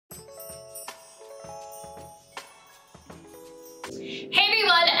Hey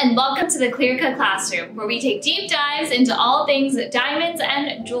everyone, and welcome to the Clear Cut Classroom, where we take deep dives into all things diamonds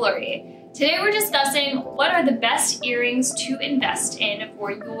and jewelry. Today we're discussing what are the best earrings to invest in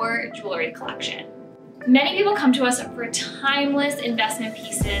for your jewelry collection. Many people come to us for timeless investment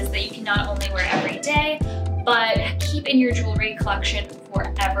pieces that you can not only wear every day, but keep in your jewelry collection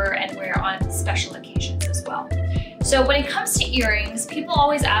forever and wear on special occasions as well. So when it comes to earrings, people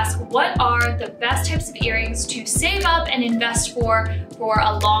always ask what are the best types of earrings to save up and invest for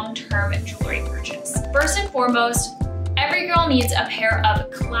a long-term jewelry purchase. First and foremost, every girl needs a pair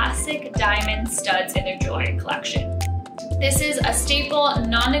of classic diamond studs in their jewelry collection. This is a staple,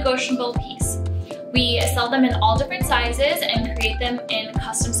 non-negotiable piece. We sell them in all different sizes and create them in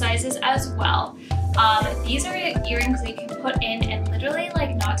custom sizes as well. These are earrings that you can put in and literally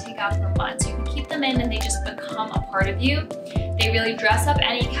not take out for months. You can keep them in and they just become a part of you. They really dress up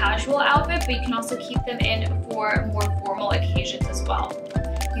any casual outfit, but you can also keep them in for more formal occasions as well.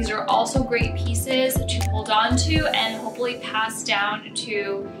 These are also great pieces to hold on to and hopefully pass down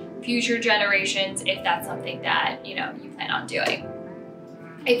to future generations if that's something that you plan on doing.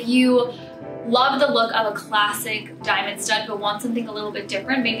 If you love the look of a classic diamond stud but want something a little bit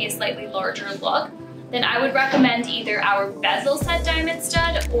different, maybe a slightly larger look, then I would recommend either our bezel set diamond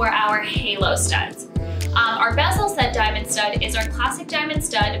stud or our halo studs. Our bezel set diamond stud is our classic diamond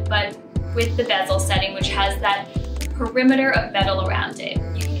stud, but with the bezel setting, which has that perimeter of metal around it.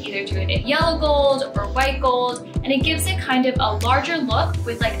 You can either do it in yellow gold or white gold, and it gives it kind of a larger look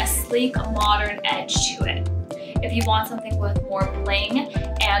with a sleek, modern edge to it. If you want something with more bling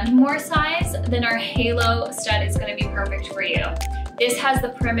and more size, then our halo stud is going to be perfect for you. This has the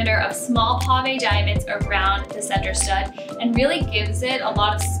perimeter of small pave diamonds around the center stud and really gives it a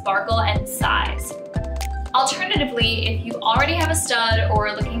lot of sparkle and size. Alternatively, if you already have a stud or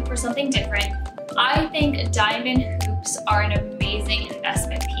are looking for something different, I think diamond hoops are an amazing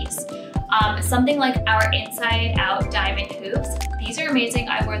investment piece. Something like our Inside Out diamond hoops. These are amazing.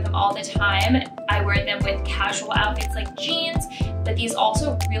 I wear them all the time. I wear them with casual outfits like jeans, but these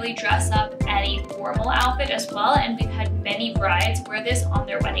also really dress up any formal outfit as well, and we've had many brides wear this on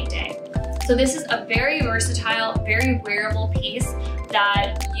their wedding day. So this is a very versatile, very wearable piece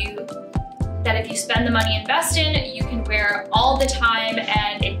that if you spend the money invest in, you can wear all the time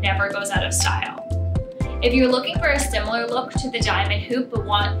and it never goes out of style. If you're looking for a similar look to the diamond hoop but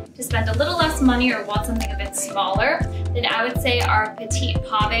want to spend a little less money or want something a bit smaller, then I would say our petite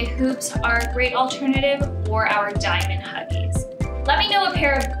pave hoops are a great alternative, or our diamond huggies. Let me know what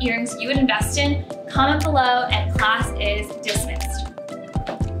pair of earrings you would invest in, comment below, and class is dismissed.